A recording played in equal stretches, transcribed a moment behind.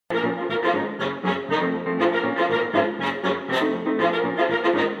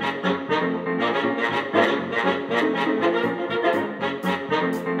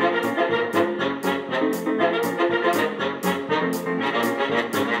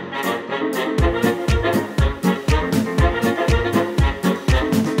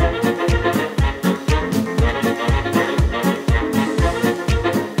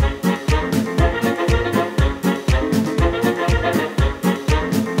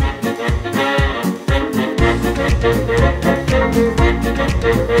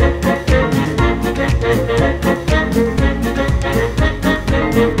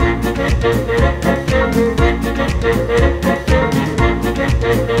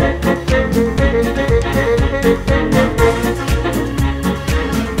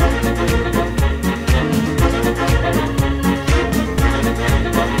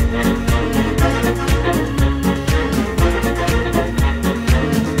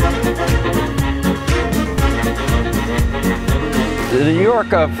the New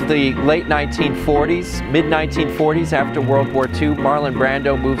York of the late 1940s, mid-1940s, after World War II, Marlon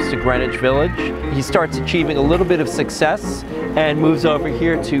Brando moves to Greenwich Village. He starts achieving a little bit of success and moves over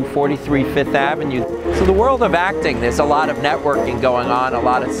here to 43 Fifth Avenue. So the world of acting, there's a lot of networking going on, a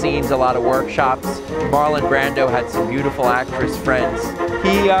lot of scenes, a lot of workshops. Marlon Brando had some beautiful actress friends.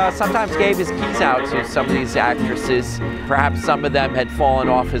 He sometimes gave his keys out to some of these actresses. Perhaps some of them had fallen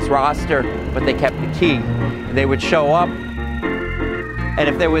off his roster, but they kept the key. And they would show up, and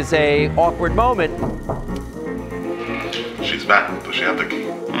if there was an awkward moment... She's back. Does she have the key?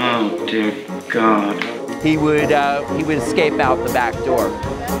 Oh, dear God. He would escape out the back door.